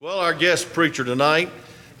Well, our guest preacher tonight,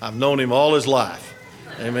 I've known him all his life.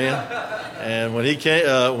 Amen. And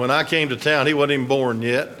when I came to town, he wasn't even born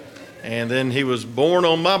yet. And then he was born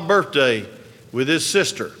on my birthday with his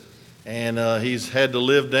sister. And he's had to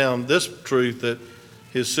live down this truth that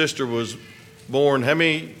his sister was born how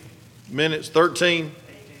many minutes? 13?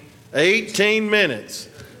 18 minutes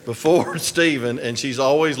before Stephen, and she's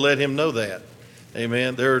always let him know that.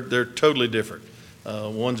 Amen. They're totally different.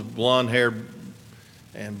 One's blonde haired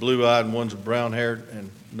and blue-eyed, and one's brown-haired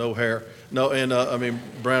and no hair.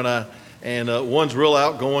 Brown-eyed. And one's real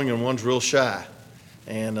outgoing and one's real shy.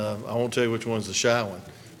 And I won't tell you which one's the shy one.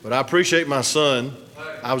 But I appreciate my son.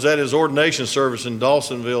 I was at his ordination service in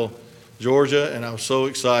Dawsonville, Georgia, and I was so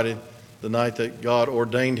excited the night that God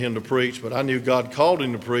ordained him to preach. But I knew God called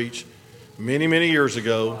him to preach many, many years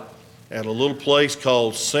ago at a little place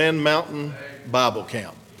called Sand Mountain Bible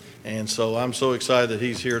Camp. And so I'm so excited that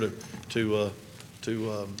he's here to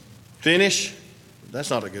finish,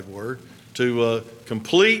 that's not a good word, to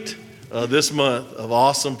complete this month of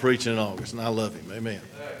awesome preaching in August. And I love him. Amen.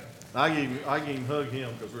 I can even hug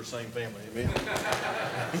him because we're the same family. Amen.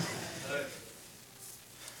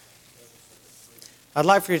 I'd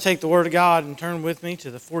like for you to take the Word of God and turn with me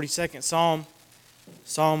to the 42nd Psalm,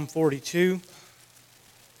 Psalm 42.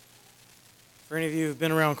 For any of you who've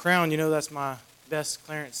been around Crown, you know that's my best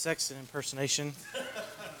Clarence Sexton impersonation.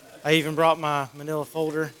 I even brought my manila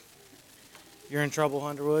folder. You're in trouble,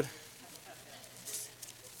 Underwood.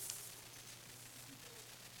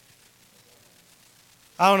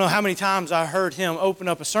 I don't know how many times I heard him open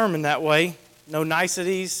up a sermon that way. No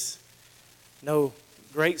niceties, no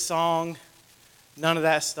great song, none of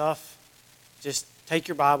that stuff. Just take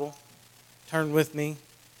your Bible, turn with me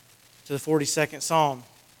to the 42nd Psalm.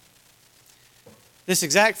 This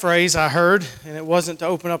exact phrase I heard, and it wasn't to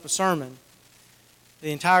open up a sermon.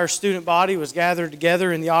 The entire student body was gathered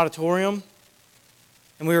together in the auditorium,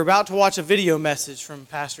 and we were about to watch a video message from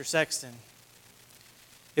Pastor Sexton.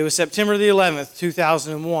 It was September the 11th,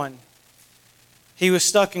 2001. He was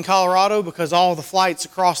stuck in Colorado because all the flights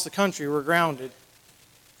across the country were grounded.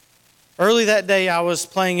 Early that day, I was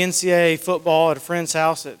playing NCAA football at a friend's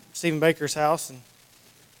house, at Stephen Baker's house, and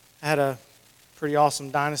I had a pretty awesome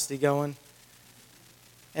dynasty going.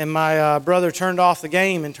 And my brother turned off the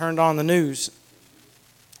game and turned on the news.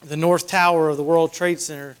 The North Tower of the World Trade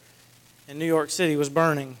Center in New York City was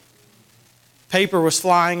burning. Paper was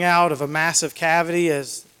flying out of a massive cavity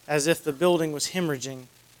as if the building was hemorrhaging.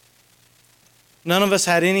 None of us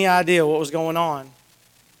had any idea what was going on.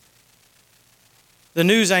 The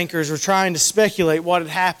news anchors were trying to speculate what had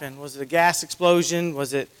happened. Was it a gas explosion?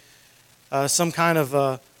 Was it some kind of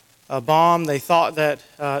a bomb? They thought that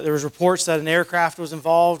there was reports that an aircraft was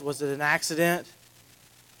involved. Was it an accident?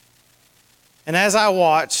 And as I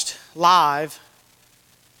watched live,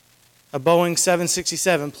 a Boeing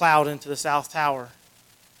 767 plowed into the South Tower.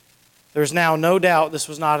 There's now no doubt this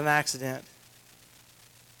was not an accident.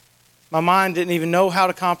 My mind didn't even know how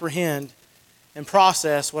to comprehend and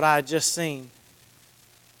process what I had just seen.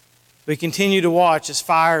 We continued to watch as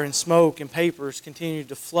fire and smoke and papers continued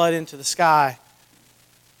to flood into the sky.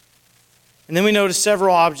 And then we noticed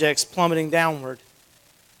several objects plummeting downward.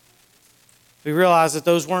 We realized that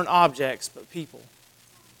those weren't objects, but people.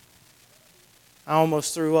 I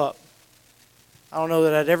almost threw up. I don't know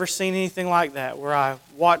that I'd ever seen anything like that, where I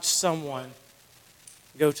watched someone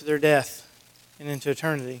go to their death and into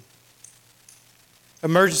eternity.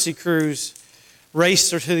 Emergency crews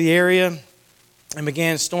raced to the area and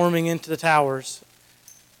began storming into the towers.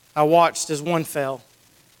 I watched as one fell,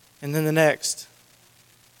 and then the next.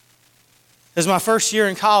 It was my first year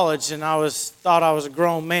in college, and I thought I was a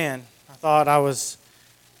grown man. I thought I was,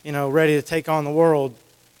 ready to take on the world.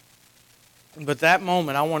 But that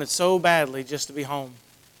moment, I wanted so badly just to be home.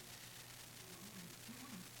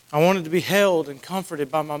 I wanted to be held and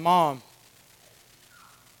comforted by my mom.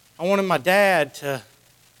 I wanted my dad to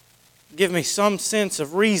give me some sense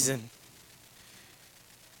of reason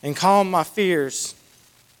and calm my fears.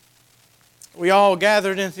 We all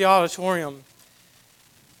gathered into the auditorium,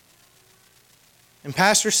 and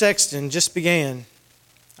Pastor Sexton just began.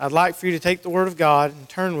 I'd like for you to take the Word of God and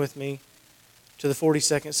turn with me to the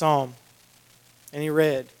 42nd Psalm. And he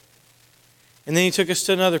read. And then he took us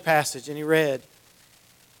to another passage, and he read.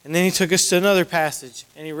 And then he took us to another passage,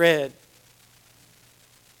 and he read.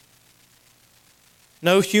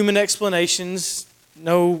 No human explanations,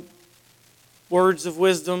 no words of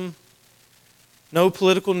wisdom, no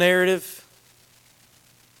political narrative,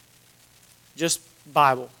 just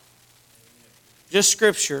Bible. Just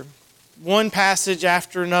Scripture, one passage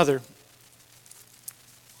after another.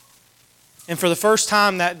 And for the first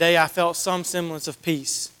time that day, I felt some semblance of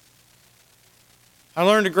peace. I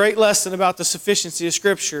learned a great lesson about the sufficiency of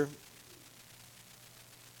Scripture.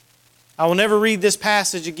 I will never read this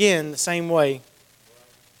passage again the same way.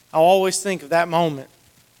 I'll always think of that moment.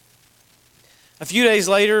 A few days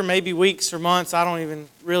later, maybe weeks or months, I don't even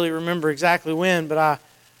really remember exactly when, but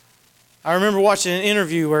I remember watching an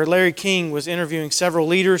interview where Larry King was interviewing several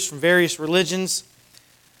leaders from various religions.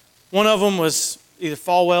 One of them was either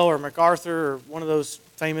Falwell or MacArthur or one of those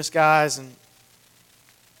famous guys. And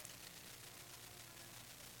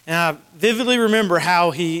I vividly remember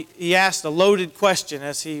how he asked a loaded question,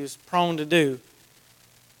 as he was prone to do.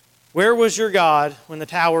 Where was your God when the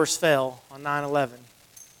towers fell on 9/11?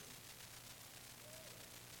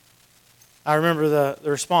 I remember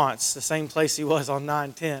the response, the same place he was on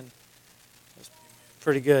 9/10. It was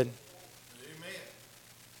pretty good. Amen.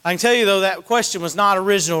 I can tell you, though, that question was not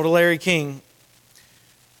original to Larry King.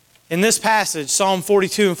 In this passage, Psalm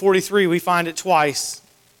 42 and 43, we find it twice.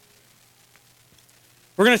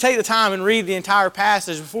 We're going to take the time and read the entire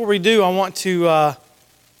passage. Before we do, I want to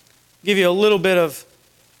give you a little bit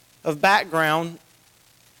of background.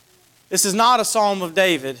 This is not a Psalm of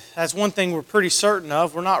David. That's one thing we're pretty certain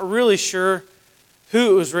of. We're not really sure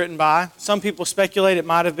who it was written by. Some people speculate it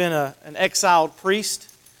might have been an exiled priest,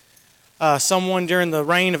 someone during the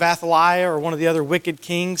reign of Athaliah or one of the other wicked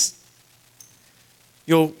kings.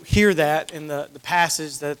 You'll hear that in the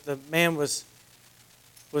passage that the man was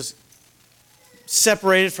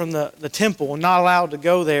separated from the temple and not allowed to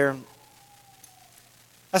go there.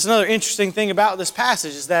 That's another interesting thing about this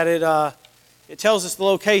passage, is that it tells us the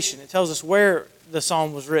location. It tells us where the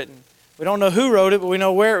psalm was written. We don't know who wrote it, but we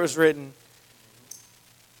know where it was written.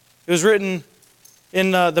 It was written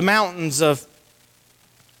in the mountains of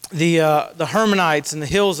the Hermonites and the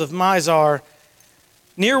hills of Mizar,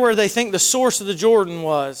 near where they think the source of the Jordan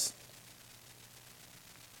was.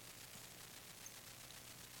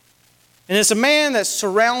 And it's a man that's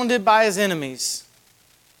surrounded by his enemies.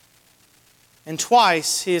 And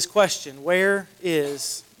twice he is questioned, where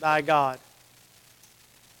is thy God?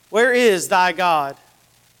 Where is thy God?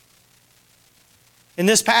 In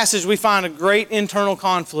this passage we find a great internal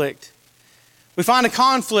conflict. We find a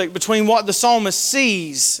conflict between what the psalmist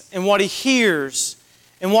sees and what he hears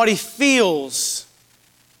and what he feels.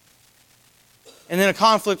 And then a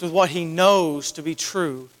conflict with what he knows to be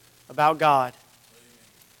true about God.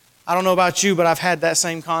 I don't know about you, but I've had that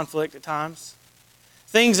same conflict at times.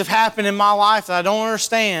 Things have happened in my life that I don't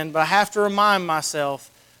understand, but I have to remind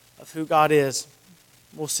myself of who God is.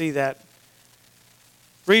 We'll see that.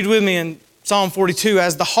 Read with me in Psalm 42.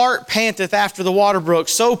 As the hart panteth after the water brook,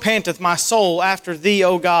 so panteth my soul after thee,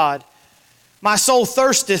 O God. My soul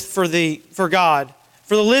thirsteth for thee, for God,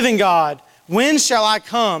 for the living God. When shall I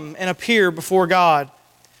come and appear before God?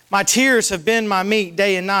 My tears have been my meat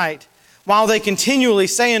day and night, while they continually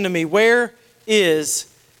say unto me, where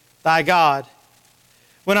is thy God?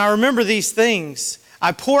 When I remember these things,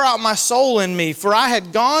 I pour out my soul in me, for I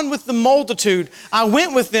had gone with the multitude. I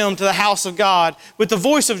went with them to the house of God, with the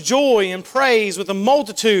voice of joy and praise, with a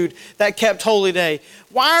multitude that kept holy day.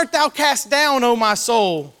 Why art thou cast down, O my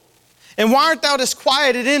soul? And why art thou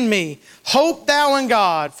disquieted in me? Hope thou in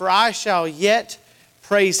God, for I shall yet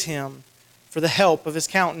praise him for the help of his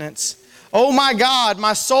countenance. O my God,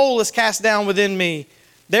 my soul is cast down within me.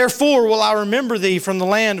 Therefore will I remember thee from the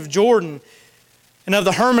land of Jordan, and of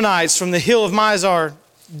the Hermonites from the hill of Mizar.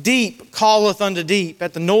 Deep calleth unto deep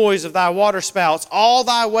at the noise of thy waterspouts. All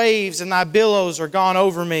thy waves and thy billows are gone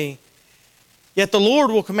over me. Yet the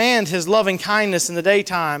Lord will command his loving kindness in the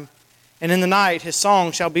daytime, and in the night his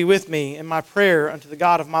song shall be with me, and my prayer unto the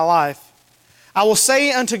God of my life. I will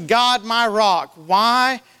say unto God my rock,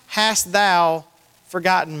 why hast thou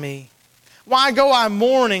forgotten me? Why go I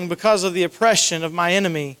mourning because of the oppression of my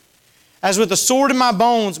enemy? As with a sword in my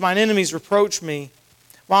bones, mine enemies reproach me,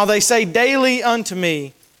 while they say daily unto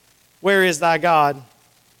me, where is thy God?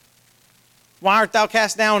 Why art thou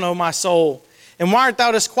cast down, O my soul? And why art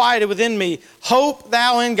thou disquieted within me? Hope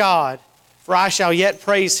thou in God, for I shall yet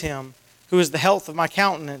praise him, who is the health of my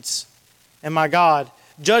countenance and my God.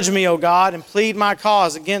 Judge me, O God, and plead my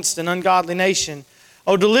cause against an ungodly nation.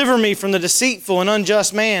 O deliver me from the deceitful and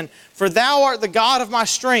unjust man, for thou art the God of my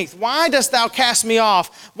strength. Why dost thou cast me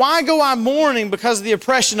off? Why go I mourning because of the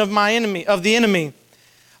oppression of my enemy, of the enemy?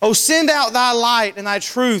 O send out thy light and thy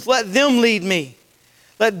truth. Let them lead me.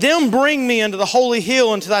 Let them bring me unto the holy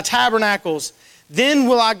hill, unto thy tabernacles. Then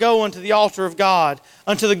will I go unto the altar of God,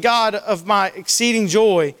 unto the God of my exceeding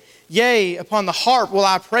joy. Yea, upon the harp will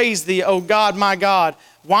I praise thee, O God, my God.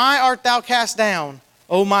 Why art thou cast down,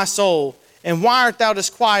 O my soul? And why art thou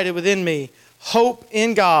disquieted within me? Hope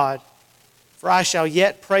in God, for I shall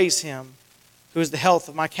yet praise him, who is the health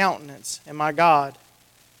of my countenance and my God.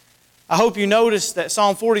 I hope you notice that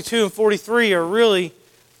Psalm 42 and 43 are really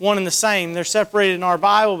one and the same. They're separated in our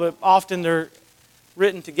Bible, but often they're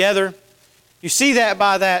written together. You see that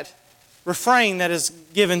by that refrain that is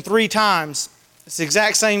given 3 times. It's the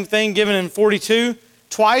exact same thing given in 42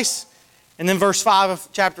 twice, and then verse 5 of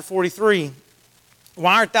chapter 43.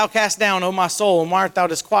 Why art thou cast down, O my soul, and why art thou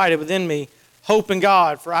disquieted within me? Hope in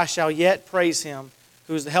God, for I shall yet praise him,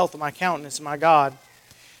 who is the health of my countenance and my God.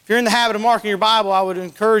 If you're in the habit of marking your Bible, I would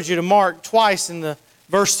encourage you to mark twice. In the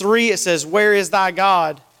verse 3, it says, where is thy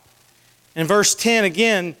God? In verse 10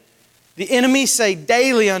 again, the enemies say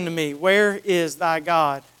daily unto me, where is thy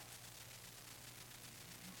God?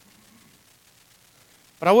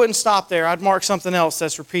 But I wouldn't stop there. I'd mark something else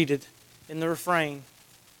that's repeated in the refrain.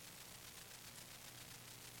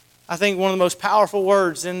 I think one of the most powerful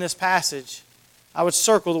words in this passage, I would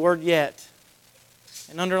circle the word yet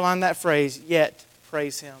and underline that phrase, yet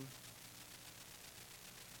praise him.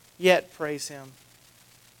 Yet praise him.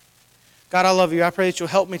 God, I love you. I pray that you'll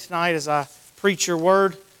help me tonight as I preach your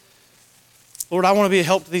word. Lord, I want to be a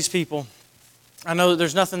help to these people. I know that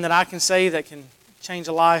there's nothing that I can say that can change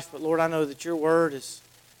a life, but Lord, I know that your word is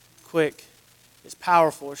quick, it's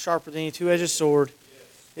powerful, it's sharper than any two-edged sword.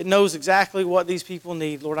 It knows exactly what these people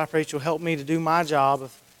need. Lord, I pray that you'll help me to do my job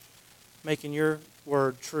of making your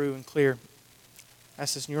word true and clear.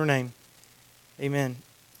 That's in your name. Amen.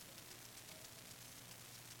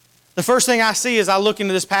 The first thing I see as I look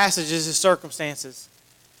into this passage is his circumstances.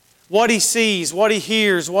 What he sees, what he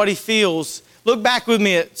hears, what he feels. Look back with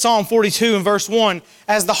me at Psalm 42 and verse 1.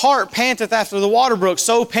 As the hart panteth after the water brook,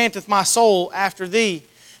 so panteth my soul after thee.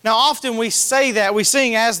 Now often we say that, we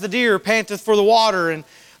sing, as the deer panteth for the water, and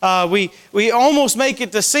we almost make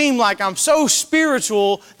it to seem like I'm so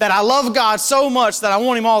spiritual that I love God so much that I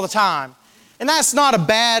want him all the time. And that's not a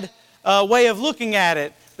bad way of looking at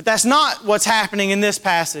it, but that's not what's happening in this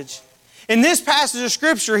passage. In this passage of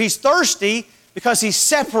Scripture, he's thirsty because he's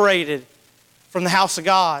separated from the house of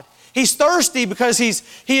God. He's thirsty because he's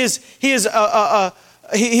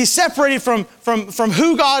separated from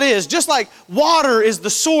who God is. Just like water is the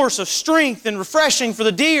source of strength and refreshing for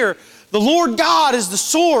the deer, the Lord God is the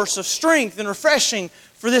source of strength and refreshing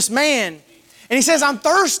for this man. And he says, I'm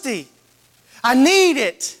thirsty. I need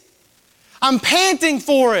it. I'm panting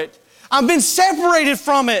for it. I've been separated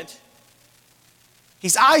from it.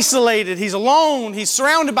 He's isolated. He's alone. He's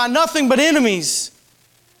surrounded by nothing but enemies.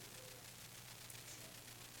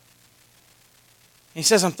 He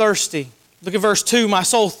says, I'm thirsty. Look at verse 2. My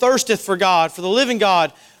soul thirsteth for God, for the living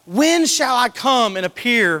God. When shall I come and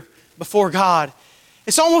appear before God?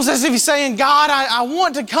 It's almost as if he's saying, God, I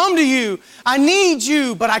want to come to you. I need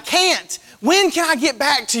you, but I can't. When can I get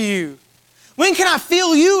back to you? When can I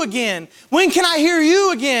feel you again? When can I hear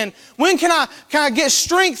you again? When can I get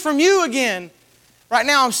strength from you again? Right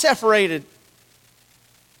now I'm separated.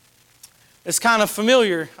 It's kind of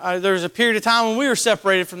familiar. There was a period of time when we were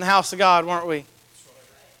separated from the house of God, weren't we?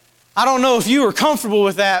 I don't know if you were comfortable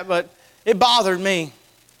with that, but it bothered me.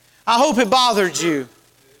 I hope it bothered you.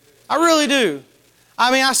 I really do. I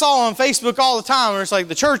mean, I saw on Facebook all the time where it's like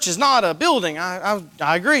the church is not a building. I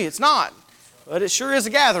agree, it's not. But it sure is a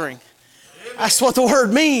gathering. That's what the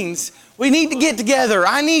word means. We need to get together.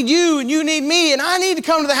 I need you and you need me and I need to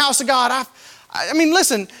come to the house of God. I mean,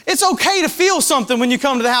 listen, it's okay to feel something when you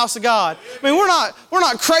come to the house of God. I mean, we're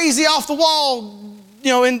not crazy off the wall,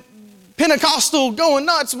 in Pentecostal going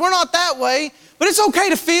nuts. We're not that way, but it's okay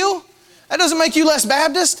to feel. That doesn't make you less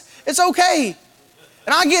Baptist. It's okay.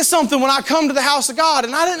 And I get something when I come to the house of God,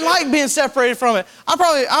 and I didn't like being separated from it.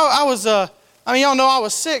 Y'all know I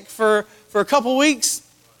was sick for a couple weeks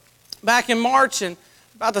back in March, and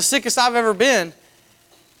about the sickest I've ever been.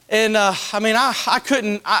 And I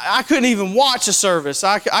couldn't even watch a service.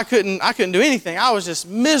 I couldn't do anything. I was just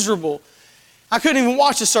miserable. I couldn't even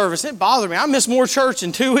watch a service. It bothered me. I missed more church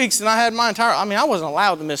in 2 weeks than I had I wasn't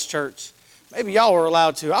allowed to miss church. Maybe y'all were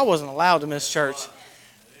allowed to. I wasn't allowed to miss church.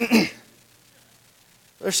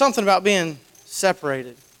 There's something about being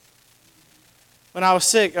separated. When I was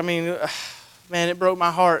sick, man, it broke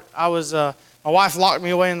my heart. My wife locked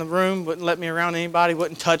me away in the room, wouldn't let me around anybody,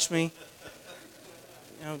 wouldn't touch me.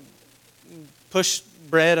 Push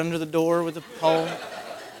bread under the door with a pole.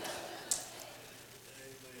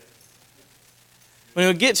 When it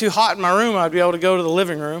would get too hot in my room, I'd be able to go to the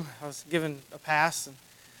living room. I was given a pass, and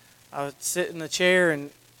I would sit in the chair, and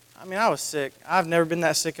I was sick. I've never been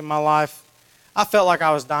that sick in my life. I felt like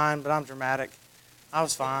I was dying, but I'm dramatic. I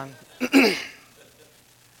was fine.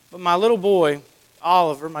 But my little boy,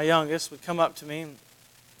 Oliver, my youngest, would come up to me, and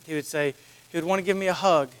he would want to give me a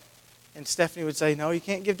hug. And Stephanie would say, no, you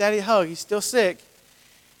can't give Daddy a hug. He's still sick.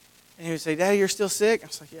 And he would say, Daddy, you're still sick? I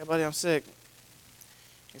was like, yeah, buddy, I'm sick.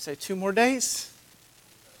 He'd say, 2 more days?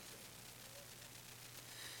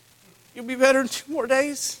 You'll be better in 2 more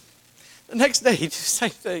days? The next day, he did the same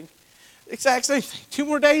thing. Exact same thing. 2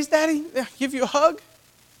 more days, Daddy? I'll give you a hug?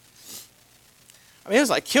 I mean, it was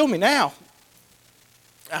like, kill me now.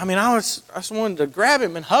 I mean, I just wanted to grab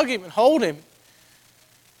him and hug him and hold him.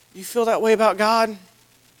 You feel that way about God? Amen.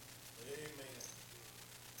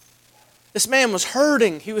 This man was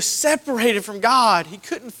hurting. He was separated from God. He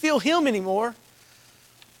couldn't feel Him anymore.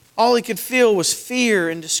 All he could feel was fear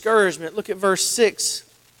and discouragement. Look at verse 6.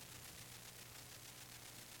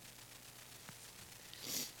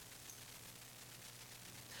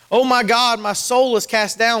 Oh my God, my soul is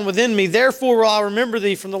cast down within me. Therefore will I remember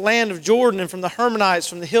thee from the land of Jordan and from the Hermonites,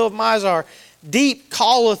 from the hill of Mizar. Deep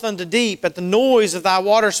calleth unto deep at the noise of thy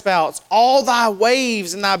waterspouts. All thy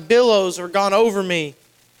waves and thy billows are gone over me.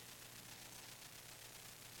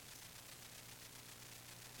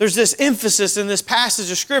 There's this emphasis in this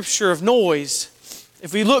passage of Scripture of noise.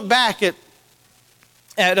 If we look back at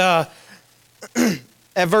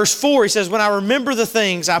verse 4, he says, when I remember the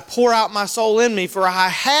things, I pour out my soul in me, for I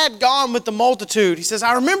had gone with the multitude. He says,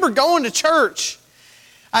 I remember going to church.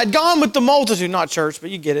 I'd gone with the multitude, not church, but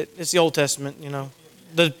you get it. It's the Old Testament, you know,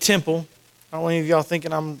 the temple. I don't want any of y'all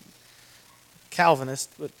thinking I'm Calvinist,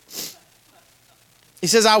 but he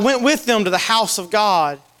says, I went with them to the house of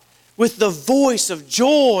God with the voice of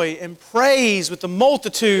joy and praise with the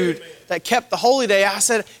multitude that kept the holy day.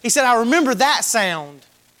 He said, I remember that sound.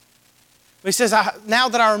 But he says, now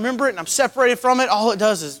that I remember it and I'm separated from it, all it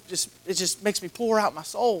does is it just makes me pour out my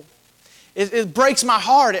soul. It breaks my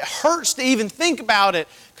heart. It hurts to even think about it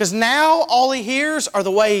because now all he hears are the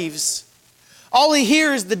waves. All he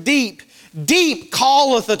hears is the deep. Deep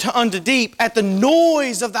calleth unto deep at the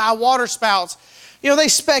noise of thy waterspouts. You know, they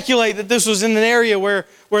speculate that this was in an area where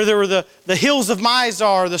there were the hills of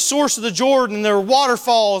Mizar, the source of the Jordan, and there were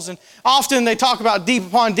waterfalls. And often they talk about deep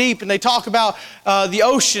upon deep, and they talk about the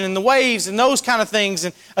ocean and the waves and those kind of things.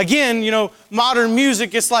 And again, you know, modern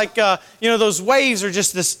music, it's like, you know, those waves are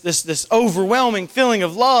just this overwhelming feeling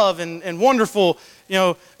of love and wonderful. You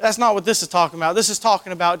know, that's not what this is talking about. This is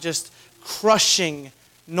talking about just crushing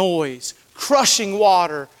noise, crushing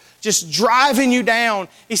water, just driving you down.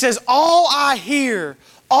 He says, all I hear,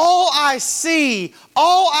 all I see,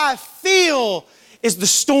 all I feel is the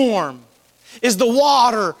storm, is the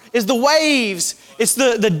water, is the waves, it's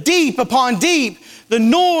the deep upon deep, the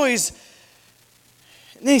noise.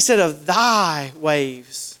 And then he said, of thy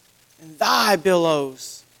waves and thy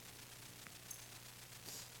billows.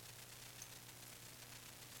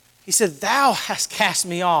 He said, thou hast cast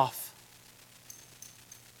me off.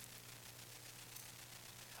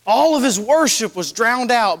 All of his worship was drowned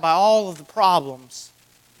out by all of the problems.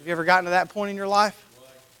 Have you ever gotten to that point in your life?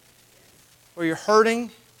 Where you're hurting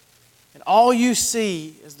and all you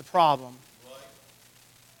see is the problem.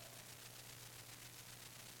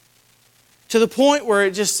 To the point where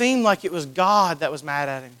it just seemed like it was God that was mad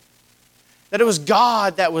at him. That it was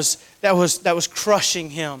God that was crushing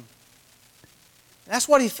him. And that's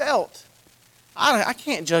what he felt. I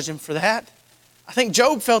can't judge him for that. I think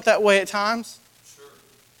Job felt that way at times.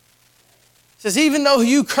 He says, even though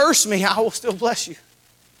you curse me, I will still bless you.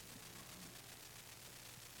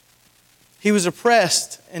 He was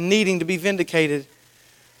oppressed and needing to be vindicated.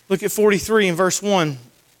 Look at 43 in verse 1.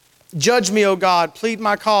 Judge me, O God, plead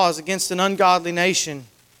my cause against an ungodly nation.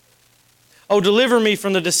 Oh, deliver me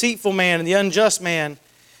from the deceitful man and the unjust man.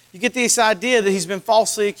 You get this idea that he's been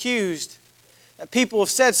falsely accused. That people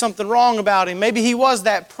have said something wrong about him. Maybe he was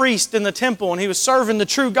that priest in the temple and he was serving the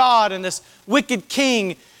true God, and this wicked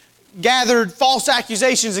king gathered false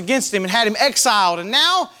accusations against him and had him exiled. And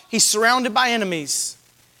now he's surrounded by enemies.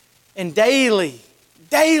 And daily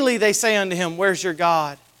they say unto him, where's your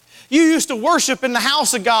God? You used to worship in the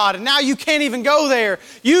house of God, and now you can't even go there.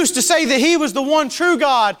 You used to say that He was the one true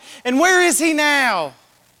God, and where is He now?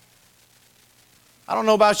 I don't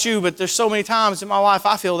know about you, but there's so many times in my life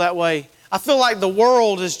I feel that way. I feel like the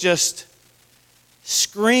world is just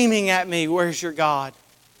screaming at me, where's your God?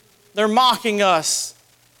 They're mocking us.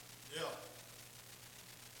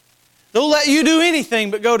 They'll let you do anything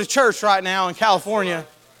but go to church right now in California.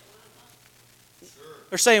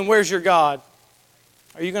 They're saying, where's your God?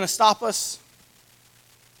 Are you going to stop us?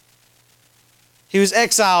 He was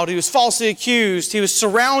exiled. He was falsely accused. He was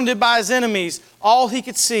surrounded by his enemies. All he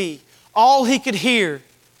could see, all he could hear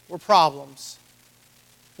were problems.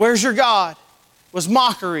 Where's your God? Was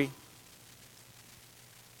mockery.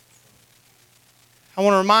 I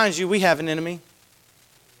want to remind you, we have an enemy.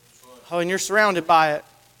 Oh, and you're surrounded by it.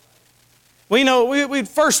 We know, we'd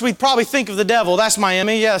probably think of the devil. That's my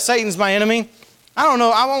enemy. Yeah, Satan's my enemy. I don't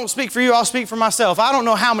know. I won't speak for you. I'll speak for myself. I don't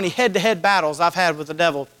know how many head-to-head battles I've had with the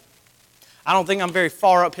devil. I don't think I'm very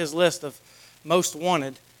far up his list of most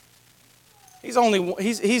wanted. He's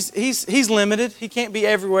limited. He can't be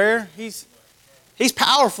everywhere. He's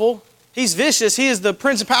powerful. He's vicious. He is the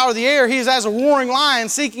prince of power of the air. He is as a roaring lion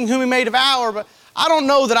seeking whom he may devour. But I don't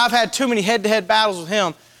know that I've had too many head-to-head battles with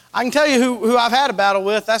him. I can tell you who I've had a battle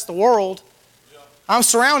with. That's the world. I'm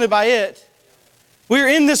surrounded by it. We're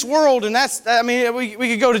in this world, and we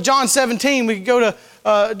could go to John 17. We could go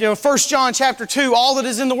to 1 John chapter 2. All that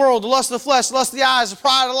is in the world, the lust of the flesh, the lust of the eyes, the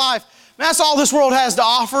pride of life. And that's all this world has to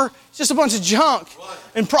offer. It's just a bunch of junk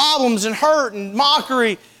and problems and hurt and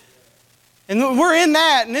mockery. And we're in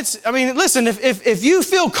that. And listen, if you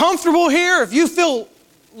feel comfortable here, if you feel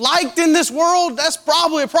liked in this world, that's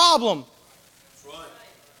probably a problem. That's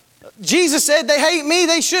right. Jesus said, they hate me,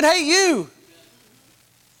 they should hate you.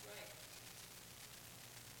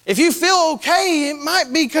 If you feel okay, it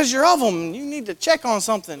might be because you're of them. You need to check on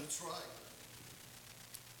something. That's right.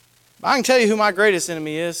 But I can tell you who my greatest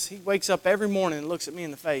enemy is. He wakes up every morning and looks at me in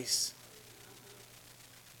the face.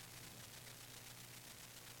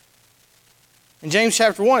 In James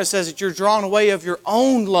chapter 1, it says that you're drawn away of your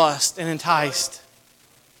own lust and enticed.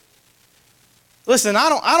 Listen, I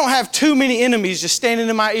don't have too many enemies just standing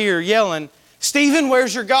in my ear yelling, Stephen,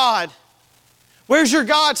 where's your God? Where's your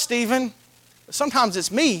God, Stephen? Sometimes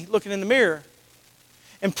it's me looking in the mirror.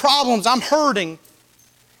 And problems, I'm hurting.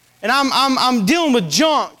 And I'm dealing with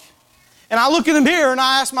junk. And I look in the mirror and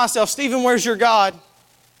I ask myself, Stephen, where's your God?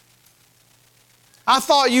 I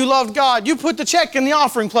thought you loved God. You put the check in the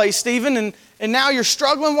offering plate, Stephen, and now you're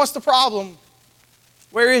struggling. What's the problem?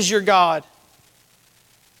 Where is your God?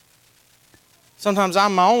 Sometimes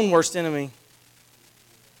I'm my own worst enemy.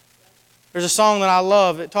 There's a song that I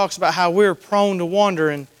love. It talks about how we're prone to wander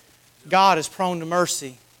and God is prone to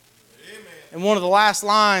mercy. Amen. And one of the last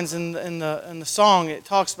lines in the song, it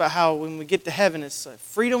talks about how when we get to heaven, it's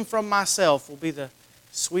freedom from myself will be the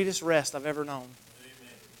sweetest rest I've ever known.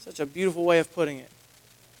 Amen. Such a beautiful way of putting it.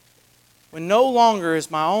 When no longer is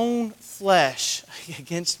my own flesh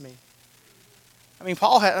against me. I mean,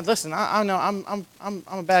 Paul had, listen, I know I'm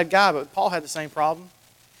a bad guy, but Paul had the same problem.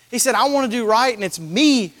 He said, I want to do right, and it's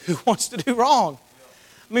me who wants to do wrong.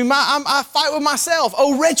 I mean, I fight with myself.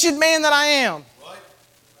 Oh, wretched man that I am. Right.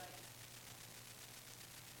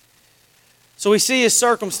 So we see his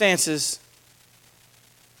circumstances.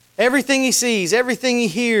 Everything he sees, everything he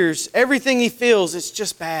hears, everything he feels, it's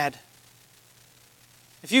just bad.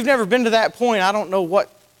 If you've never been to that point, I don't know what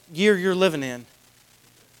year you're living in.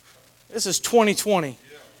 This is 2020.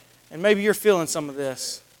 And maybe you're feeling some of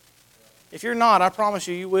this. If you're not, I promise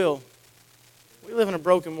you, you will. We live in a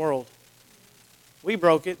broken world. We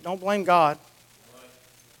broke it. Don't blame God.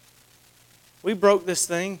 We broke this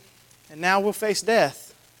thing, and now we'll face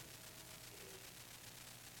death.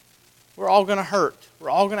 We're all going to hurt.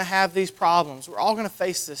 We're all going to have these problems. We're all going to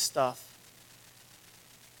face this stuff.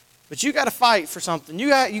 But you got to fight for something. You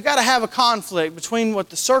got to have a conflict between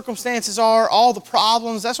what the circumstances are, all the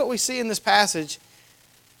problems. That's what we see in this passage.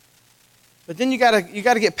 But then you got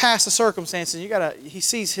to get past the circumstances. He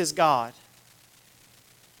sees his God.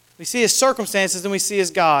 We see his circumstances, then we see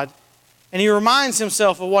his God. And he reminds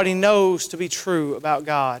himself of what he knows to be true about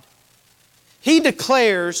God. He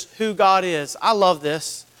declares who God is. I love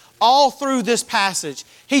this. All through this passage.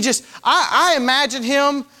 I imagine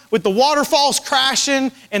him with the waterfalls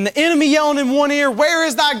crashing and the enemy yelling in one ear, where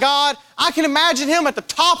is thy God? I can imagine him at the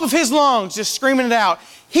top of his lungs just screaming it out.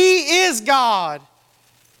 He is God.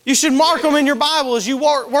 You should mark them in your Bible as you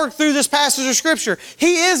work through this passage of Scripture.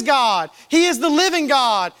 He is God. He is the living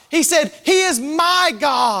God. He said, He is my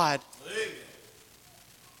God.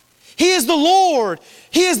 He is the Lord.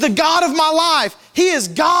 He is the God of my life. He is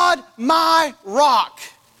God, my rock.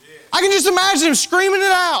 I can just imagine him screaming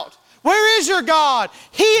it out. Where is your God?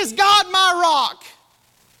 He is God, my rock.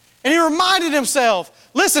 And he reminded himself,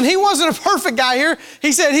 listen, he wasn't a perfect guy here.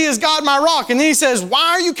 He said, He is God, my rock. And then he says, why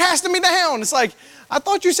are you casting me down? It's like, I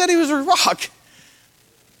thought you said He was a rock.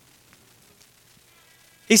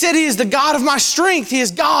 He said He is the God of my strength. He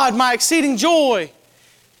is God, my exceeding joy.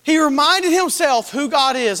 He reminded himself who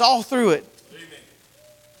God is all through it. Amen.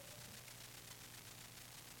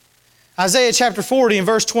 Isaiah chapter 40 and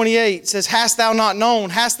verse 28 says, hast thou not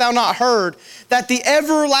known, hast thou not heard, that the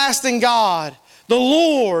everlasting God, the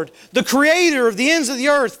Lord, the Creator of the ends of the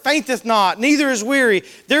earth, fainteth not, neither is weary.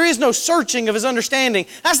 There is no searching of His understanding.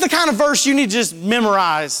 That's the kind of verse you need to just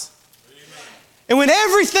memorize. Amen. And when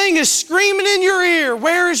everything is screaming in your ear,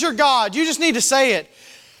 where is your God? You just need to say it.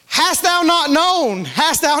 Hast thou not known?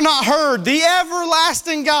 Hast thou not heard? The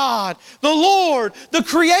everlasting God, the Lord, the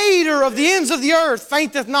creator of the ends of the earth,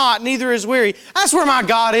 fainteth not, neither is weary. That's where my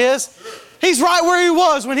God is. He's right where He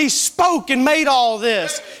was when He spoke and made all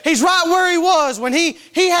this. He's right where He was when He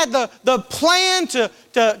had the plan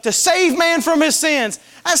to save man from his sins.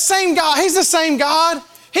 That same God, He's the same God.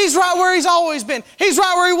 He's right where He's always been. He's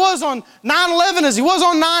right where He was on 9/11 as He was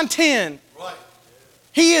on 9/10. Right.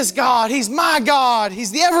 He is God. He's my God.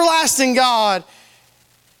 He's the everlasting God.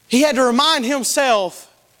 He had to remind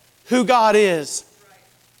Himself who God is.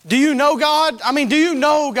 Do you know God? I mean, do you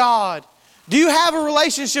know God? Do you have a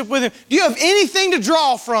relationship with Him? Do you have anything to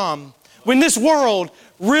draw from when this world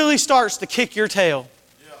really starts to kick your tail?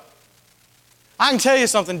 Yeah. I can tell you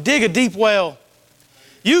something. Dig a deep well.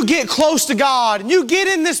 You get close to God and you get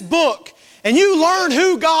in this book and you learn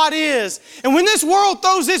who God is. And when this world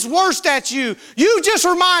throws its worst at you, you just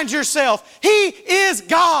remind yourself, He is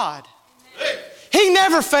God. He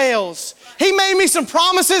never fails. He made me some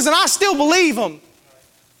promises and I still believe them.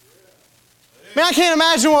 Man, I can't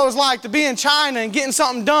imagine what it was like to be in China and getting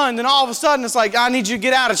something done, then all of a sudden it's like, I need you to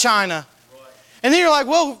get out of China. And then you're like,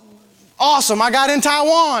 well, awesome, I got in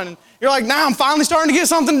Taiwan. And you're like, now I'm finally starting to get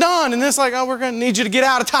something done. And then it's like, oh, we're going to need you to get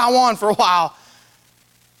out of Taiwan for a while.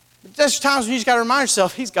 But there's times when you just got to remind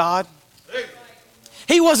yourself, He's God.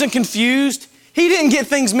 He wasn't confused. He didn't get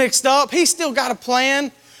things mixed up. He still got a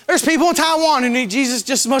plan. There's people in Taiwan who need Jesus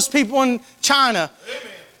just as much as people in China. Amen.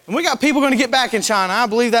 And we got people going to get back in China. I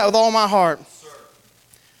believe that with all my heart.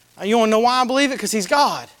 You want to know why I believe it? Because He's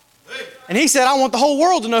God. And He said, I want the whole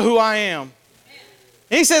world to know who I am.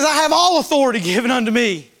 And He says, I have all authority given unto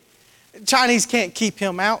me. The Chinese can't keep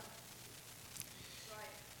Him out.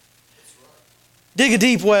 Dig a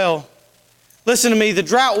deep well. Listen to me, the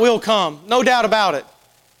drought will come. No doubt about it.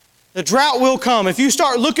 The drought will come. If you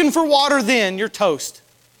start looking for water then, you're toast.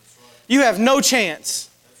 You have no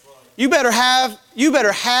chance. You better have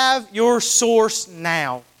your source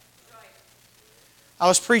now. I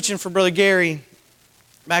was preaching for Brother Gary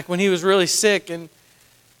back when he was really sick, and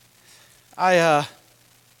I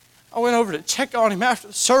went over to check on him after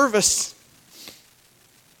the service.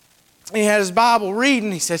 He had his Bible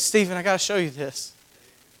reading. He said, Stephen, I got to show you this.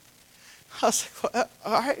 I was like, well,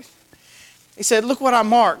 all right. He said, look what I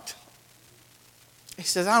marked. He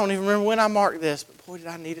says, I don't even remember when I marked this, but boy, did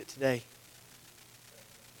I need it today.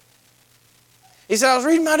 He said, I was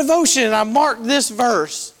reading my devotion and I marked this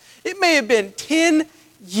verse. It may have been 10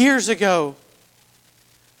 years ago,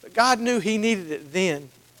 but God knew He needed it then. Amen.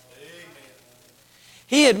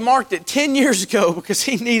 He had marked it 10 years ago because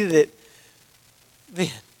He needed it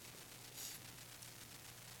then.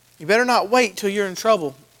 You better not wait till you're in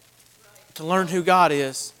trouble to learn who God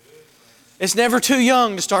is. It's never too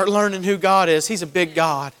young to start learning who God is. He's a big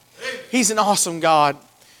God. He's an awesome God.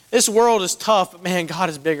 This world is tough, but man,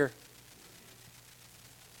 God is bigger.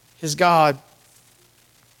 His God.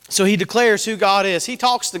 So He declares who God is. He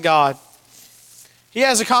talks to God. He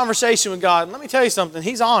has a conversation with God. And let me tell you something.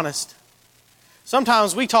 He's honest.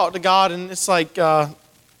 Sometimes we talk to God and it's like about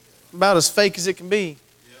as fake as it can be.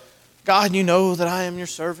 God, you know that I am your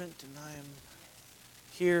servant and I am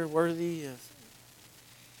here worthy of...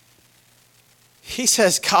 He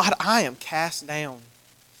says, God, I am cast down.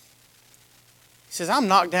 He says, I'm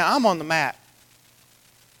knocked down. I'm on the mat.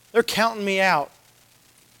 They're counting me out.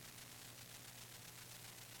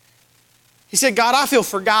 He said, God, I feel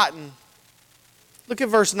forgotten. Look at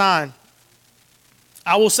verse 9.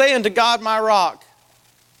 I will say unto God, my rock.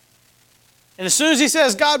 And as soon as he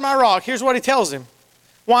says, God, my rock, here's what he tells him.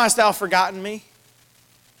 Why hast thou forgotten me?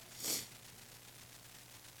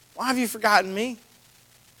 Why have you forgotten me?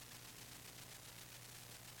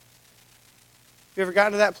 Have you ever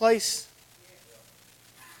gotten to that place?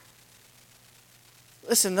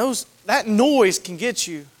 Listen, that noise can get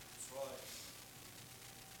you.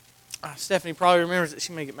 Stephanie probably remembers it.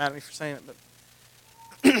 She may get mad at me for saying it,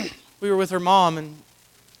 but we were with her mom, and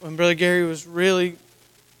when Brother Gary was really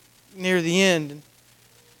near the end, and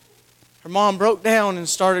her mom broke down and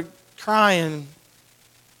started crying.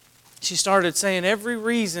 She started saying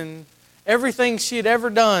everything she had ever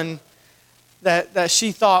done that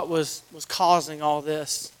she thought was causing all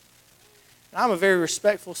this. And I'm a very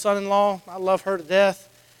respectful son-in-law. I love her to death,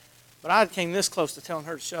 but I came this close to telling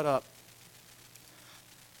her to shut up.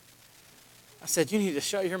 I said, you need to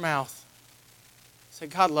shut your mouth. I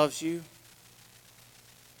said, God loves you.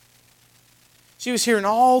 She was hearing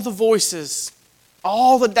all the voices,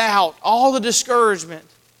 all the doubt, all the discouragement.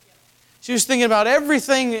 She was thinking about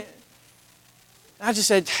everything. I just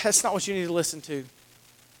said, that's not what you need to listen to.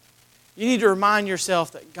 You need to remind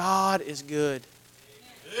yourself that God is good.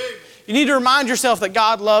 You need to remind yourself that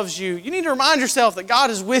God loves you. You need to remind yourself that God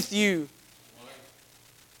is with you.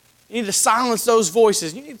 You need to silence those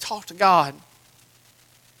voices. You need to talk to God.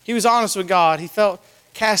 He was honest with God. He felt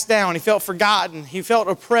cast down. He felt forgotten. He felt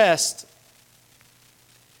oppressed.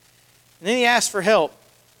 And then he asked for help.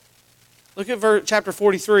 Look at chapter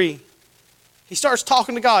 43. He starts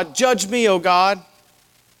talking to God. Judge me, O God.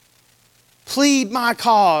 Plead my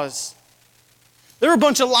cause. They're a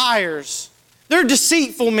bunch of liars. They're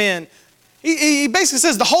deceitful men. He basically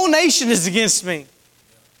says the whole nation is against me.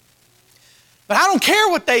 But I don't care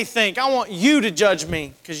what they think. I want you to judge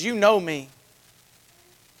me because you know me.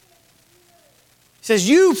 He says,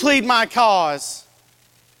 you plead my cause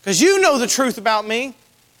because you know the truth about me. He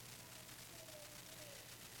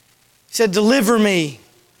said, deliver me.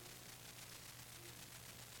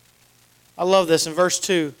 I love this in verse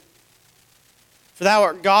 2. For thou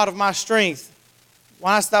art God of my strength.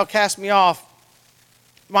 Why hast thou cast me off?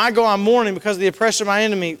 Why go on mourning because of the oppression of my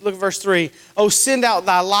enemy? Look at verse 3. Oh, send out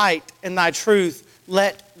thy light and thy truth.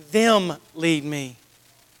 Let them lead me.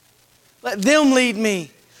 Let them lead me.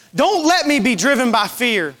 Don't let me be driven by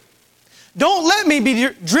fear. Don't let me be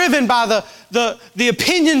driven by the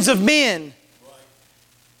opinions of men.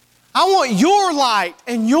 I want your light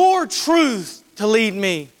and your truth to lead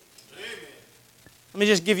me. Let me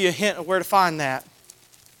just give you a hint of where to find that.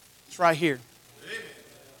 It's right here.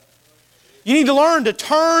 You need to learn to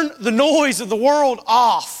turn the noise of the world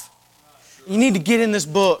off. You need to get in this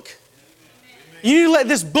book. You need to let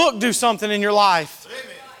this book do something in your life.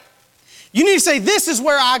 You need to say, this is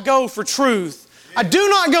where I go for truth. I do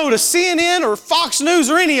not go to CNN or Fox News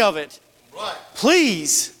or any of it.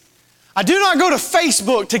 Please. I do not go to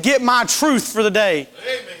Facebook to get my truth for the day.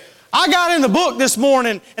 I got in the book this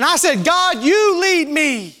morning and I said, God, you lead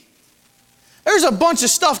me. There's a bunch of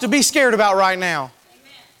stuff to be scared about right now.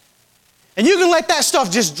 And you can let that stuff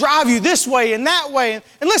just drive you this way and that way. And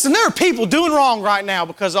listen, there are people doing wrong right now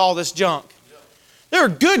because of all this junk. There are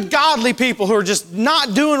good, godly people who are just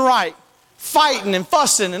not doing right, fighting and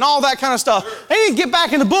fussing and all that kind of stuff. They need to get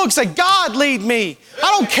back in the book and say, God, lead me.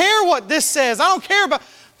 I don't care what this says. I don't care about...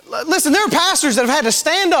 Listen, there are pastors that have had to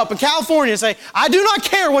stand up in California and say, I do not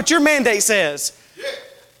care what your mandate says.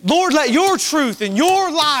 Lord, let your truth and your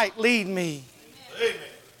light lead me. Amen.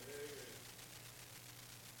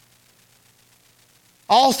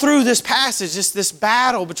 All through this passage, it's this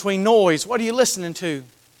battle between noise. What are you listening to?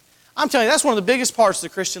 I'm telling you, that's one of the biggest parts of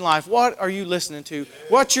the Christian life. What are you listening to?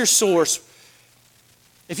 What's your source?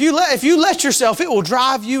 If you let yourself, it will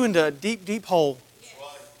drive you into a deep, deep hole.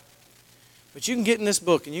 But you can get in this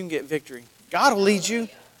book and you can get victory. God will lead you.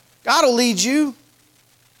 God will lead you.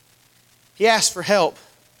 He asked for help.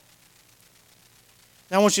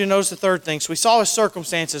 Now I want you to notice the third thing. So we saw his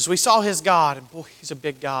circumstances. We saw his God. And boy, he's a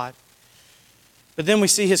big God. But then we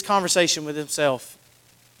see his conversation with himself.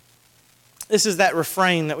 This is that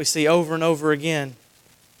refrain that we see over and over again.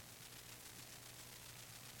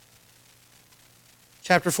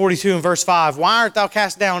 Chapter 42 and verse 5. Why art thou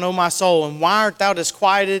cast down, O my soul, and why art thou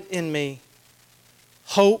disquieted in me?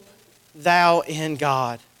 Hope thou in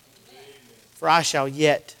God, for I shall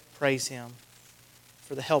yet praise him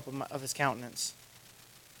for the help of his countenance.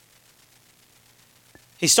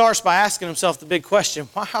 He starts by asking himself the big question,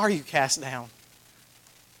 why are you cast down?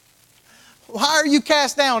 Why are you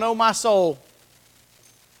cast down, O my soul?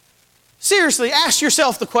 Seriously, ask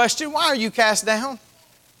yourself the question, why are you cast down?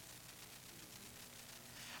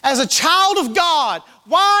 As a child of God,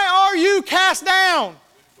 why are you cast down?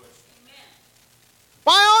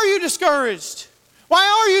 Why are you discouraged? Why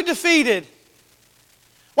are you defeated?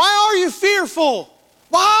 Why are you fearful?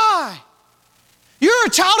 Why? You're a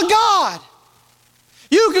child of God.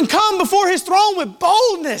 You can come before his throne with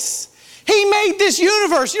boldness. He made this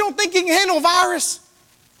universe. You don't think he can handle a virus?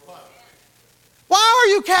 Why are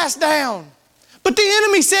you cast down? But the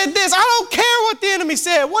enemy said this. I don't care what the enemy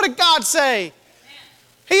said. What did God say?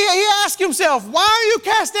 He asked himself, why are you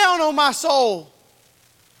cast down, O my soul?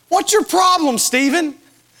 What's your problem, Stephen?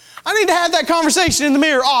 I need to have that conversation in the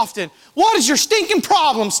mirror often. What is your stinking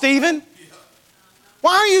problem, Stephen?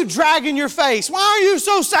 Why are you dragging your face? Why are you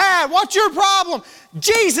so sad? What's your problem?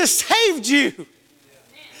 Jesus saved you.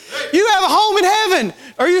 You have a home in heaven.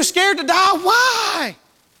 Are you scared to die? Why?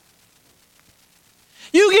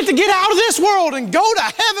 You get to get out of this world and go to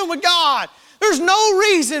heaven with God. There's no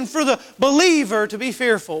reason for the believer to be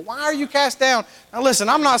fearful. Why are you cast down? Now listen,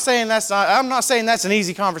 I'm not saying that's an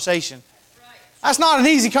easy conversation. That's not an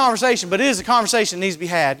easy conversation, but it is a conversation that needs to be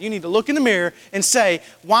had. You need to look in the mirror and say,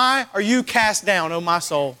 why are you cast down, O my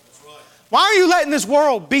soul? Why are you letting this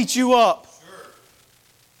world beat you up?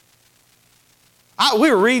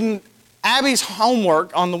 We were reading Abby's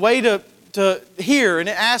homework on the way to here, and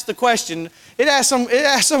it asked the question. It asked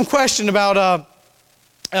some question about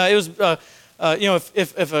if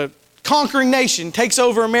a conquering nation takes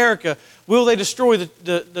over America, will they destroy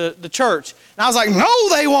the church? And I was like, no,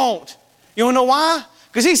 they won't. You want to know why?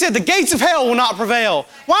 Because he said the gates of hell will not prevail.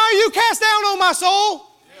 Why are you cast down, O my soul?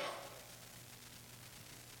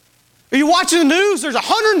 Are you watching the news? There's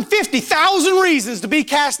 150,000 reasons to be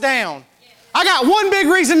cast down. I got one big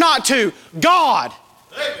reason not to. God.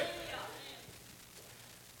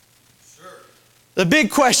 The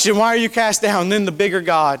big question, why are you cast down? Then the bigger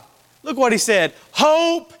God. Look what he said.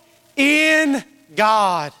 Hope in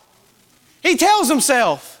God. He tells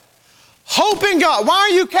himself, hope in God. Why are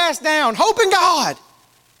you cast down? Hope in God.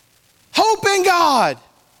 Hope in God.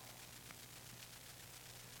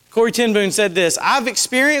 Corrie ten Boom said this, I've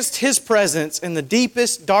experienced His presence in the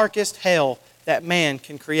deepest, darkest hell that man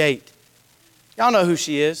can create. Y'all know who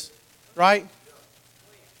she is, right?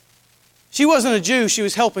 She wasn't a Jew. She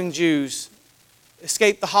was helping Jews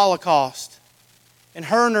escape the Holocaust. And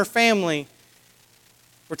her and her family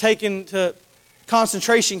were taken to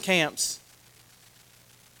concentration camps.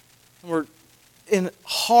 And were in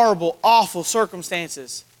horrible, awful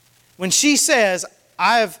circumstances. When she says,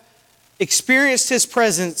 I have experienced His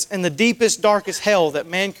presence in the deepest, darkest hell that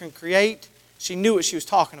man can create, she knew what she was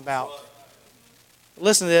talking about.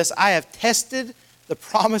 Listen to this. I have tested the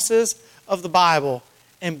promises of the Bible,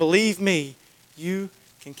 and believe me, you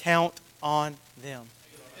can count on them.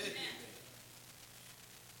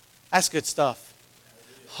 That's good stuff.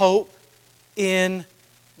 Hope in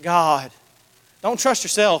God. Don't trust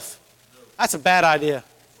yourself. That's a bad idea.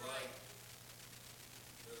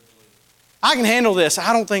 I can handle this.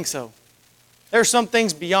 I don't think so. There are some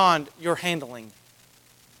things beyond your handling.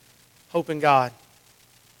 Hope in God.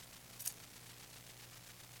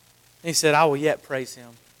 He said, I will yet praise Him.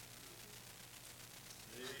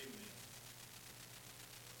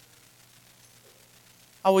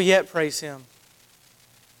 I will yet praise Him.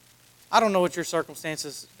 I don't know what your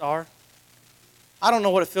circumstances are. I don't know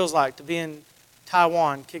what it feels like to be in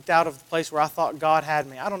Taiwan, kicked out of the place where I thought God had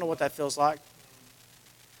me. I don't know what that feels like.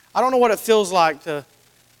 I don't know what it feels like to...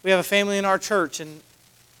 We have a family in our church, and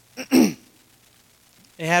they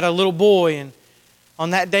had a little boy, and on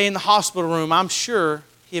that day in the hospital room, I'm sure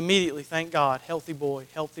he immediately thanked God. Healthy boy,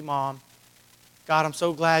 healthy mom. God, I'm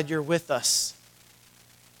so glad you're with us.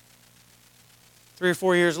 3 or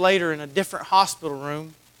 4 years later, in a different hospital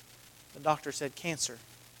room, the doctor said cancer.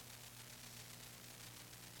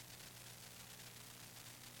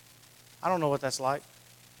 I don't know what that's like.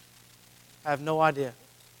 I have no idea.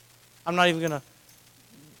 I'm not even going to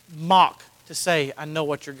mock to say I know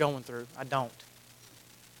what you're going through. I don't.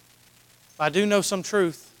 But I do know some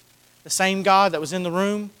truth. The same God that was in the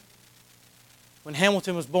room when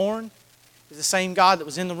Hamilton was born is the same God that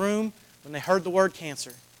was in the room when they heard the word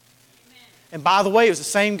cancer. Amen. And by the way, it was the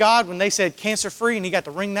same God when they said cancer-free and He got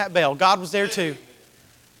to ring that bell. God was there too.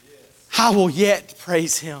 Yes. I will yet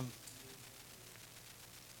praise Him.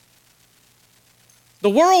 The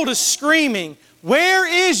world is screaming,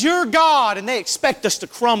 where is your God? And they expect us to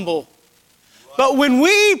crumble. But when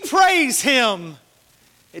we praise Him,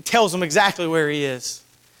 it tells them exactly where He is.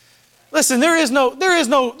 Listen, there is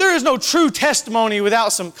no true testimony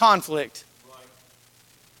without some conflict.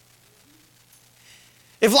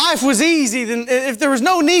 If life was easy, then if there was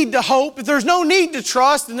no need to hope, if there's no need to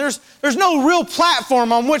trust, then there's no real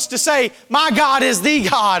platform on which to say, my God is the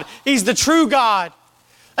God. He's the true God.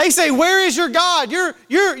 They say, where is your God?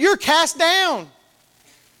 You're cast down.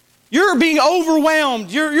 You're being overwhelmed.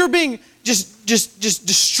 You're being just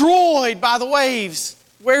destroyed by the waves.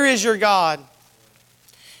 Where is your God?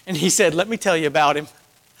 And He said, let me tell you about Him.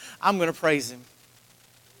 I'm going to praise Him.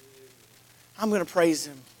 I'm going to praise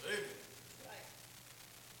Him.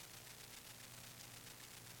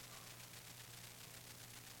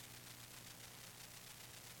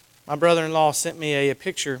 My brother-in-law sent me a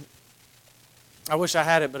picture. I wish I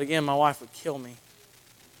had it, but again, my wife would kill me.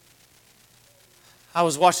 I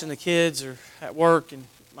was watching the kids or at work, and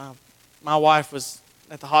my wife was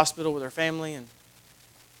at the hospital with her family, and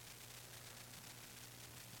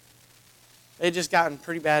they'd just gotten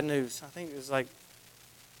pretty bad news. I think it was like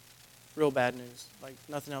real bad news, like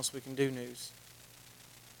nothing else we can do news.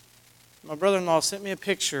 My brother-in-law sent me a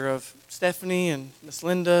picture of Stephanie and Miss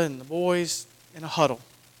Linda and the boys in a huddle,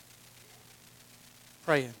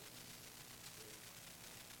 praying.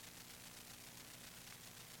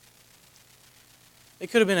 They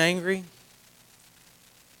could have been angry.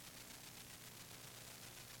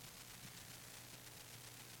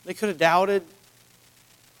 They could have doubted.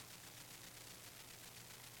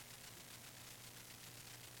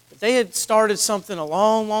 They had started something a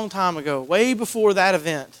long, long time ago, way before that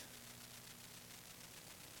event.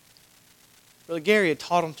 Brother Gary had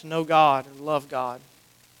taught them to know God and love God.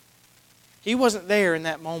 He wasn't there in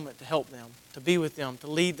that moment to help them, to be with them, to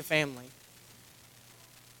lead the family.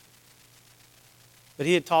 But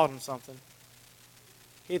he had taught them something.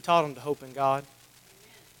 He had taught them to hope in God.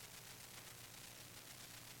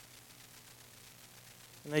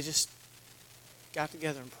 And they just got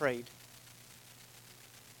together and prayed.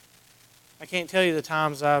 I can't tell you the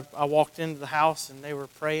times I walked into the house and they were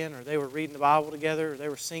praying, or they were reading the Bible together, or they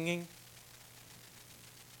were singing.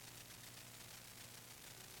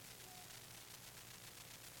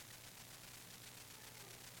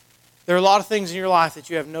 There are a lot of things in your life that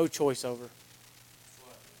you have no choice over,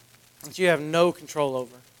 that you have no control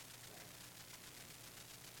over.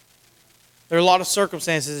 There are a lot of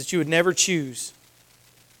circumstances that you would never choose.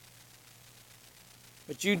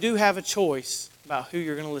 But you do have a choice about who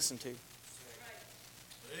you're going to listen to.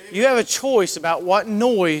 You have a choice about what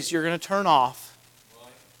noise you're going to turn off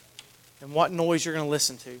and what noise you're going to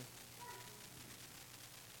listen to.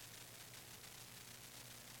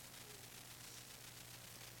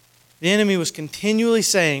 The enemy was continually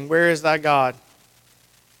saying, "Where is thy God?"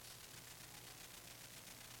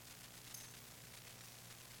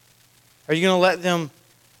 Are you going to let them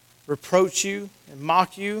reproach you and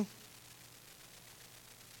mock you?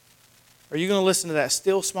 Or are you going to listen to that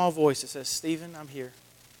still small voice that says, "Stephen, I'm here"?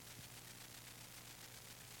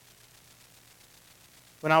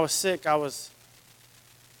 When I was sick, the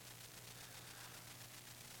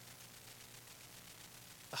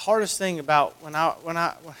hardest thing about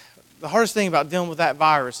the hardest thing about dealing with that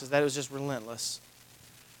virus is that it was just relentless.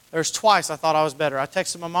 There was twice I thought I was better. I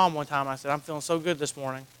texted my mom one time. I said, "I'm feeling so good this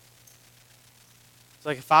morning." It's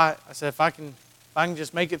like if I can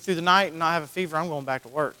just make it through the night and not have a fever, I'm going back to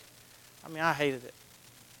work. I mean, I hated it.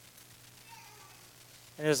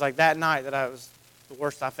 And it was like that night that I was the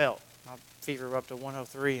worst I felt. My fever was up to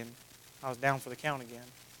 103 and I was down for the count again.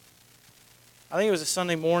 I think it was a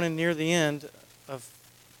Sunday morning near the end of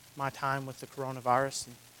my time with the coronavirus.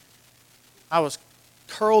 And I was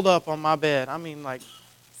curled up on my bed. I mean, like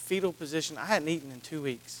fetal position. I hadn't eaten in 2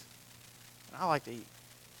 weeks. And I like to eat.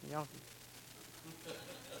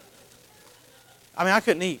 I mean, I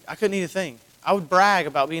couldn't eat. I couldn't eat a thing. I would brag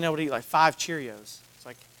about being able to eat like 5 Cheerios. It's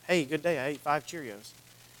like, "Hey, good day, I ate 5 Cheerios."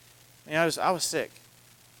 I mean, I was sick.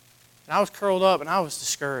 And I was curled up and I was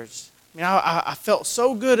discouraged. I mean, I felt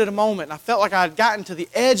so good at a moment, and I felt like I had gotten to the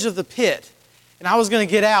edge of the pit, and I was going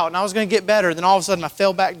to get out, and I was going to get better. Then all of a sudden I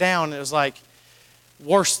fell back down, and it was like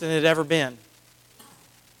worse than it had ever been.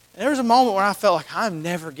 And there was a moment where I felt like I'm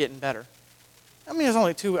never getting better. I mean, it's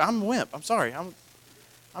only 2 weeks. I'm a wimp. I'm sorry. I'm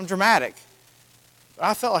dramatic. But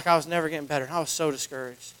I felt like I was never getting better, and I was so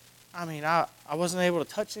discouraged. I mean, I wasn't able to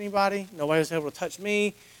touch anybody. Nobody was able to touch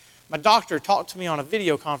me. My doctor talked to me on a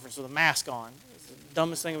video conference with a mask on. It's the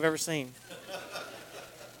dumbest thing I've ever seen.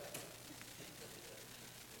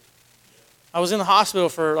 I was in the hospital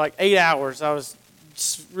for like 8 hours. I was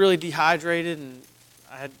really dehydrated, and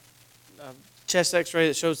I had a chest x-ray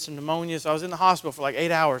that showed some pneumonia. So I was in the hospital for like 8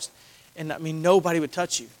 hours. And I mean, nobody would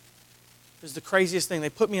touch you. It was the craziest thing. They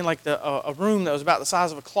put me in like a room that was about the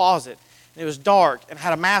size of a closet. And it was dark, and I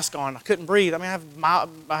had a mask on. I couldn't breathe. I mean,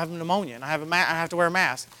 I have pneumonia, and I have to wear a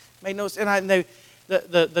mask. Made no sense. And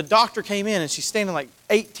the doctor came in, and she's standing like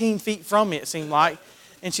 18 feet from me, it seemed like.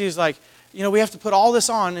 And she was like, "We have to put all this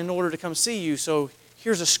on in order to come see you. So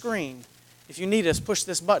here's a screen. If you need us, push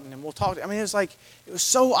this button, and we'll talk." I mean, it was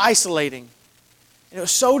so isolating. And it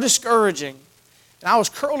was so discouraging. And I was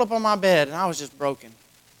curled up on my bed, and I was just broken.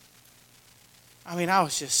 I mean, I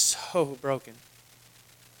was just so broken.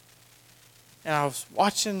 And I was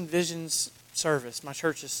watching Vision's service, my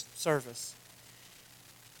church's service.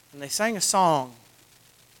 And they sang a song.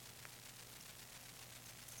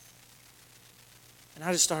 And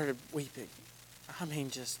I just started weeping. I mean,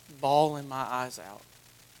 just bawling my eyes out.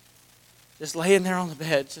 Just laying there on the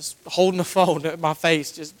bed, just holding the phone at my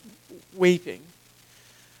face, just weeping.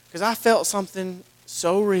 Because I felt something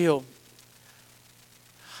so real.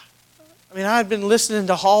 I mean, I had been listening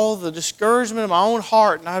to all the discouragement of my own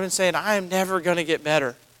heart, and I've been saying, I am never going to get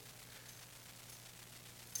better.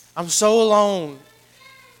 I'm so alone,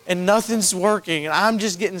 and nothing's working, and I'm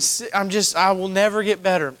just getting sick. I will never get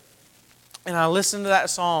better. And I listened to that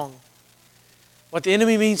song. What the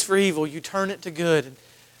enemy means for evil, you turn it to good.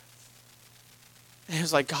 And it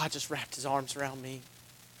was like God just wrapped His arms around me.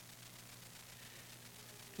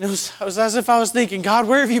 And it was as if I was thinking, "God,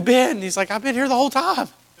 where have you been?" And He's like, "I've been here the whole time.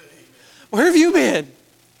 Where have you been?"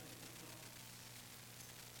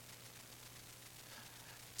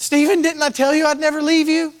 "Stephen, didn't I tell you I'd never leave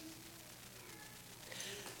you?"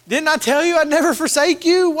 Didn't I tell you I'd never forsake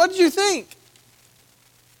you? What did you think?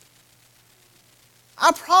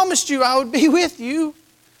 I promised you I would be with you.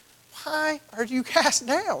 Why are you cast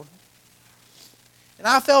down? And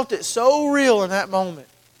I felt it so real in that moment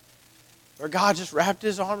where God just wrapped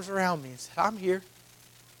His arms around me and said, I'm here.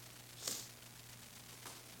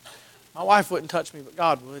 My wife wouldn't touch me, but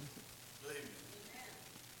God would.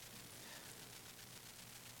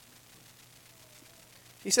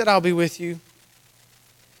 He said, I'll be with you.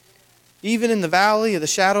 Even in the valley of the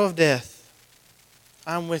shadow of death,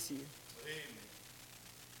 I'm with you.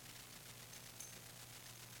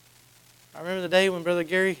 I remember the day when Brother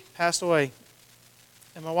Gary passed away,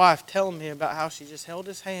 and my wife telling me about how she just held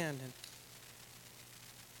his hand and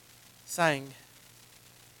sang.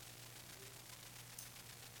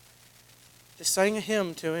 Just sang a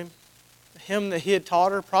hymn to him, a hymn that he had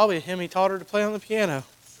taught her, probably a hymn he taught her to play on the piano.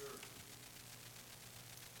 Sure.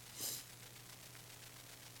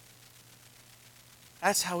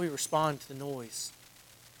 That's how we respond to the noise.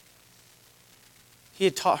 He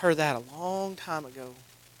had taught her that a long time ago.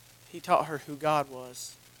 He taught her who God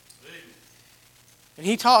was. And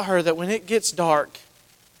He taught her that when it gets dark,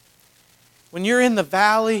 when you're in the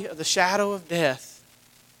valley of the shadow of death,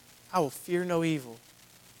 I will fear no evil,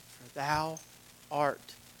 for Thou art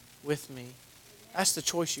with me. That's the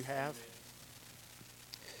choice you have.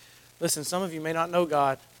 Listen, some of you may not know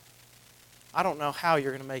God. I don't know how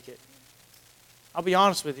you're going to make it. I'll be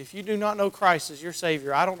honest with you. If you do not know Christ as your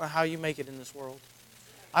Savior, I don't know how you make it in this world.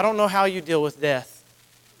 I don't know how you deal with death.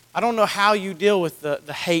 I don't know how you deal with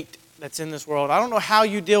the hate that's in this world. I don't know how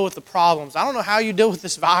you deal with the problems. I don't know how you deal with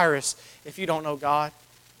this virus if you don't know God.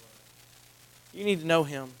 You need to know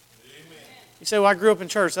Him. Amen. You say, well, I grew up in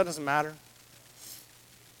church. That doesn't matter.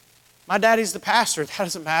 My daddy's the pastor. That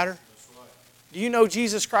doesn't matter. That's right. Do you know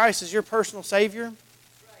Jesus Christ as your personal Savior?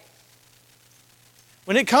 That's right.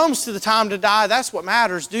 When it comes to the time to die, that's what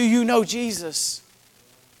matters. Do you know Jesus?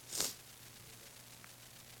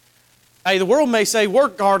 Hey, the world may say,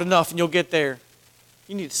 work hard enough and you'll get there.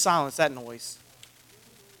 You need to silence that noise.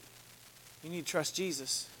 You need to trust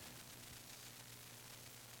Jesus.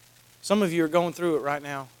 Some of you are going through it right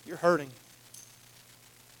now. You're hurting.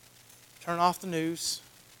 Turn off the news.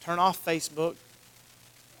 Turn off Facebook.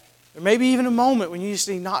 There may be even a moment when you just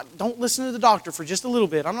say, don't listen to the doctor for just a little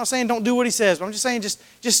bit. I'm not saying don't do what he says, but I'm just saying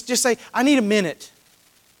just say, I need a minute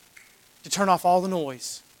to turn off all the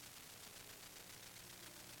noise.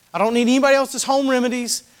 I don't need anybody else's home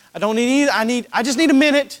remedies. I just need a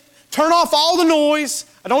minute. Turn off all the noise.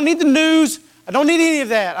 I don't need the news. I don't need any of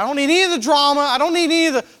that. I don't need any of the drama. I don't need any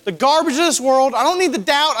of the garbage of this world. I don't need the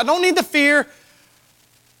doubt. I don't need the fear.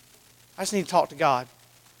 I just need to talk to God.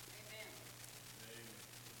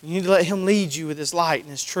 Amen. You need to let Him lead you with His light and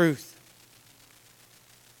His truth.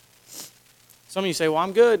 Some of you say, well,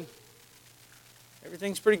 I'm good.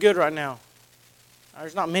 Everything's pretty good right now.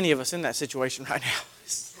 There's not many of us in that situation right now.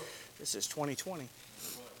 This is 2020.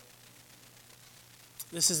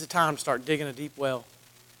 This is the time to start digging a deep well.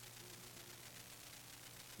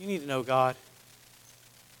 You need to know God.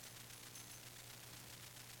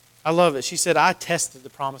 I love it. She said, I tested the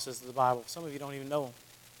promises of the Bible. Some of you don't even know them.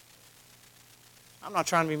 I'm not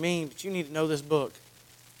trying to be mean, but you need to know this book.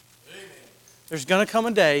 Amen. There's going to come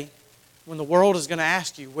a day when the world is going to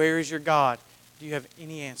ask you, where is your God? Do you have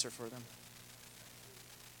any answer for them?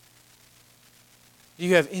 Do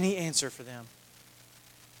you have any answer for them?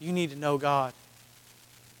 You need to know God.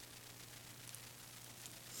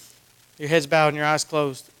 Your head's bowed and your eyes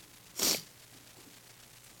closed.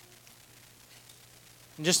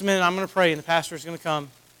 In just a minute, I'm going to pray and the pastor is going to come.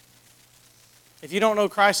 If you don't know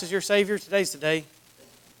Christ as your Savior, today's the day.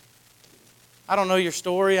 I don't know your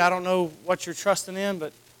story. I don't know what you're trusting in,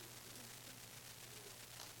 but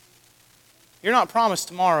you're not promised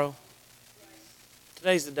tomorrow.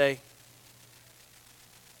 Today's the day.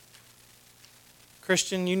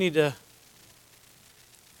 Christian, you need to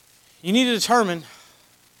determine,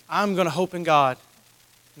 I'm going to hope in God,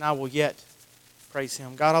 and I will yet praise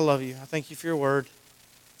Him. God, I love you. I thank you for your word.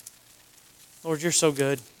 Lord, you're so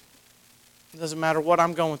good. It doesn't matter what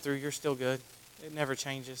I'm going through, you're still good. It never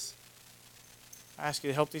changes. I ask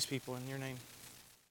you to help these people in your name.